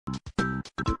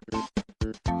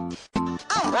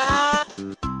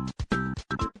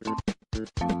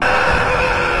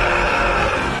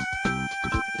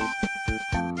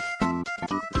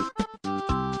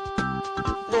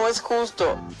No es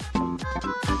justo.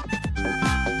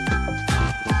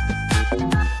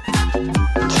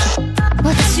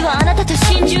 私はあなたと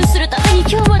心中するために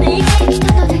今日まで生きてき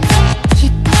たので、き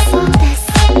っとそうで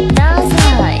す。何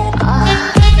歳？あ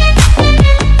あ、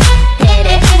照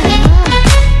れるなよ。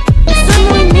Soy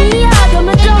muy mía, yo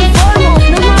me transformo.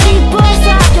 No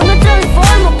mariposa, yo me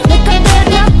transformo. Me cambié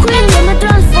de queen, yo me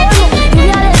transformo.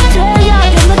 Lluvia de estrella,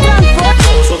 yo me transformo.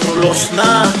 Nosotros los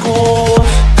nacos,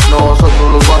 nosotros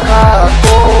los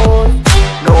bajacos,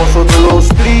 nosotros los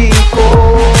tricos.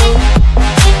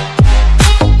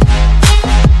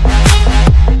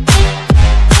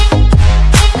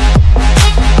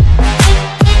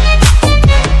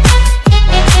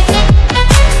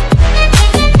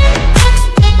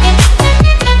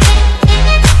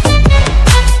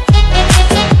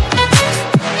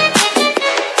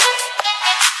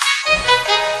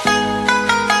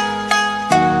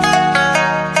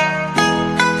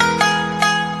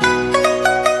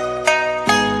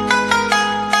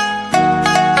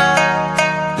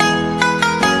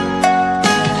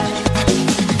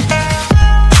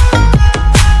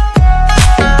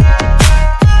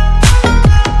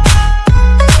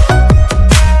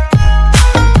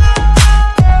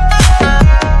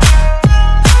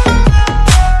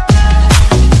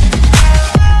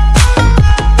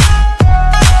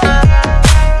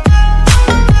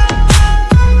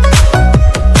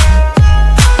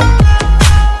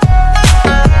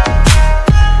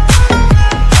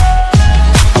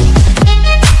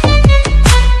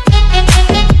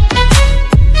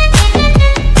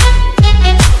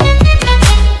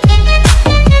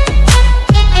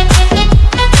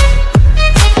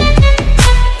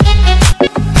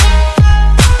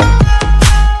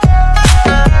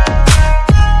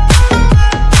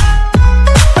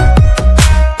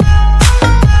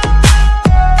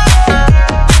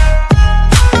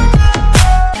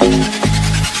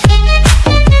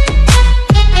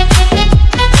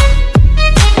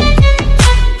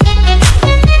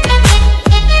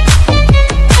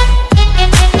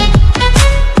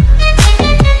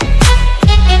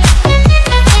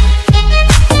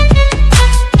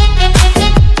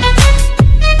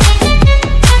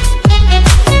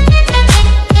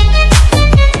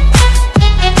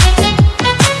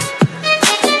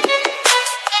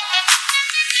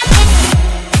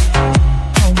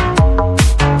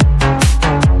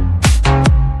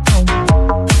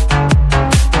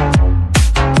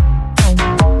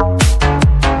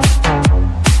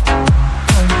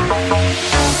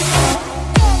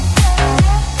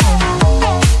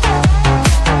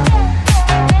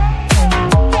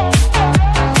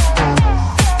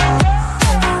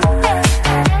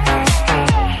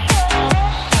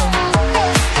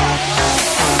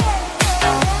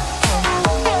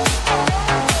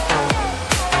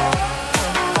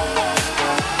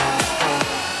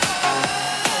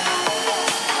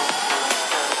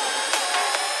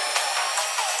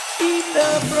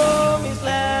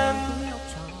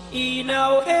 Ye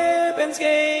know heaven's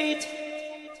gate,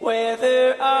 where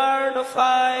there are no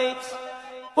fights,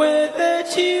 where the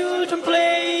children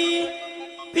play,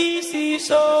 peace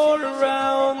is all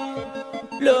around,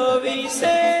 love is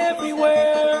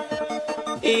everywhere,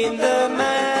 in the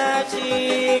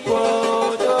magic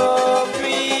world of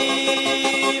dreams.